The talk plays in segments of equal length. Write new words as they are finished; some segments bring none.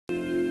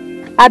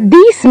At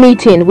this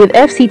meeting with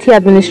FCT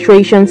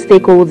administration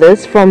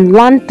stakeholders from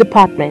Land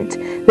Department,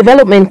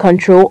 Development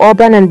Control,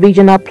 Urban and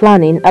Regional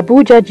Planning,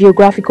 Abuja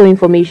Geographical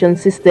Information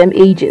System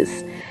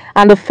 (AGIS),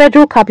 and the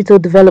Federal Capital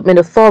Development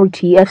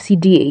Authority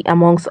 (FCDA),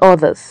 amongst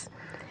others.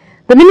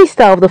 The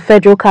Minister of the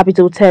Federal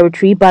Capital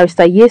Territory,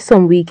 Barrister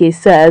Nyesom Wike,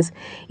 says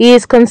he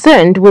is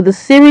concerned with a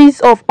series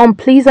of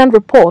unpleasant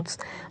reports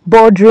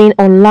bordering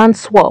on land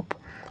swap,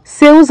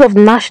 sales of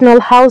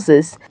national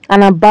houses,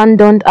 and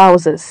abandoned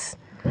houses.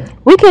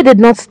 Wike did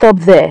not stop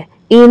there.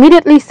 He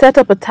immediately set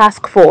up a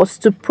task force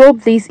to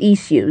probe these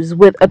issues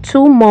with a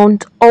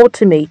 2-month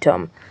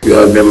ultimatum. You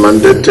have been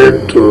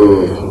mandated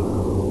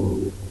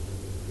to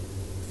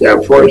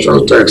their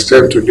functions to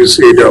extend to this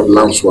area of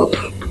land swap.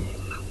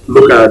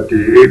 Look at the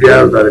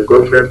areas that the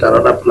government and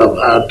other people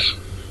have had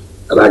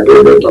an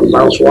agreement on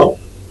land swap.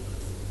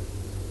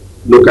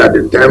 Look at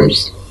the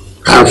terms,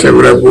 how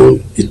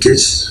favorable it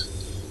is,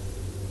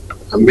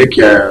 and make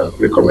a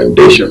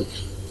recommendation.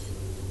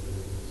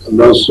 And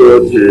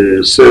also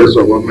the sales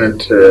of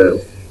government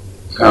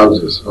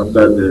houses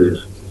under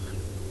the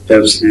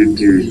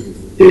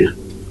FCDA.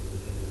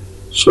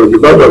 So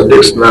because of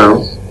this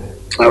now,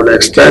 I will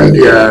extend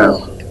their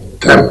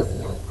term,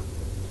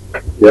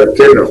 their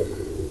tenure,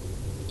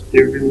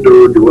 even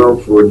though the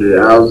one for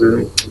the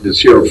housing, the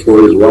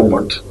CO4 is 1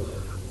 month,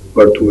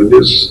 but with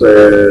this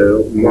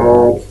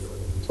more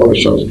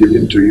functions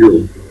given to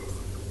you,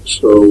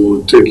 so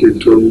we'll take it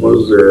to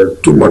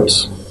almost 2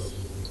 months.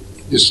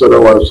 This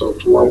other one is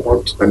 1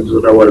 month, and this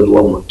other one is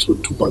 1 month, so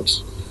 2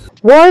 months.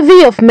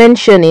 Worthy of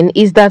mentioning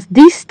is that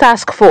this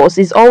task force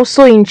is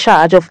also in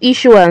charge of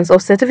issuance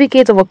of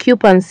Certificate of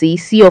Occupancy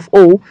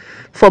 (CFO)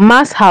 for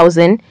mass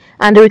housing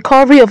and the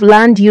recovery of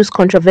land use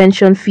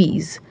contravention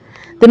fees.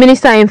 The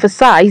minister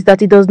emphasized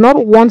that he does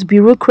not want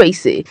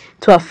bureaucracy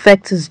to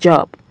affect his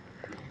job.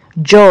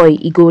 Joy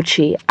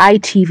Igoche,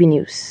 ITV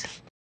News.